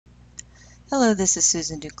Hello, this is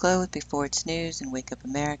Susan Duclos with Before It's News and Wake Up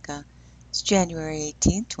America. It's January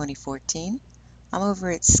 18th, 2014. I'm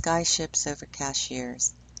over at Spaceships over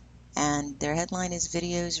Cashiers, and their headline is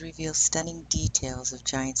Videos Reveal Stunning Details of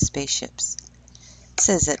Giant Spaceships. It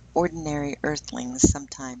says that ordinary Earthlings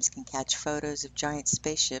sometimes can catch photos of giant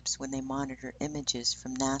spaceships when they monitor images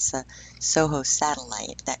from NASA SOHO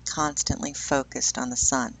satellite that constantly focused on the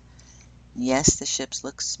sun. Yes, the ships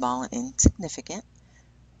look small and insignificant,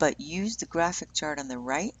 but use the graphic chart on the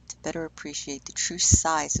right to better appreciate the true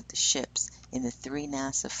size of the ships in the 3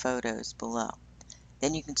 NASA photos below.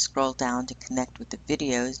 Then you can scroll down to connect with the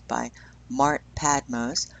videos by Mart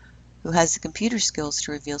Padmos, who has the computer skills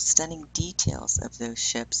to reveal stunning details of those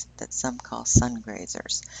ships that some call sun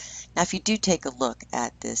grazers. Now, if you do take a look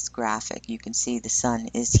at this graphic, you can see the sun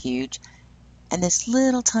is huge, and this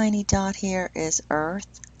little tiny dot here is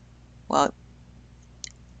Earth. Well,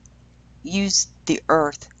 use the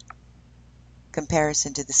Earth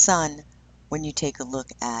comparison to the sun when you take a look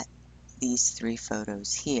at these 3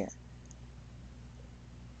 photos here.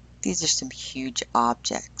 These are some huge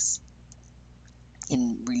objects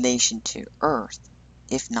in relation to Earth,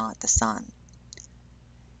 if not the sun.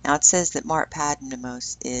 Now it says that Mart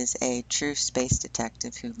Padmos is a true space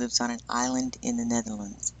detective who lives on an island in the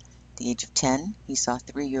Netherlands. At the age of 10, he saw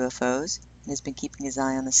 3 UFOs and has been keeping his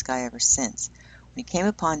eye on the sky ever since. When he came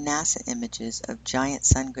upon NASA images of giant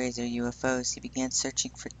sun grazer UFOs, he began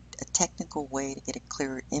searching for a technical way to get a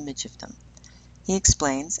clearer image of them. He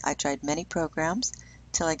explains, I tried many programs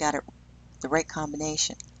till I got the right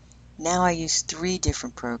combination. Now I use 3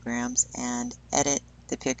 different programs and edit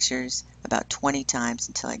the pictures about 20 times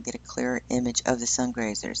until I get a clearer image of the sun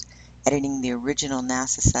grazers. Editing the original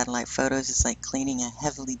NASA satellite photos is like cleaning a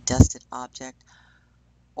heavily dusted object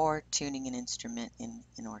or tuning an instrument in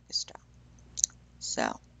an orchestra.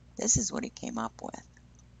 So, this is what he came up with.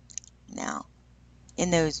 Now,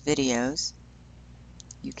 in those videos,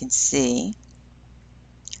 you can see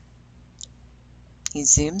he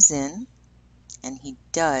zooms in and he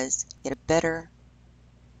does get a better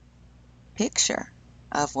picture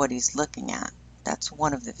of what he's looking at. That's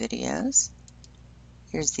one of the videos.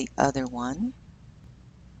 Here's the other one.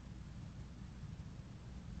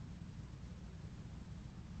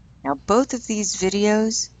 Now, both of these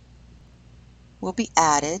videos will be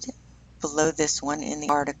added below this one in the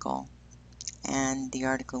article, and the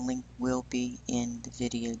article link will be in the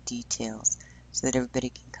video details so that everybody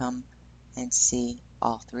can come and see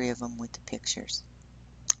all 3 of them with the pictures.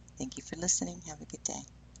 Thank you for listening. Have a good day.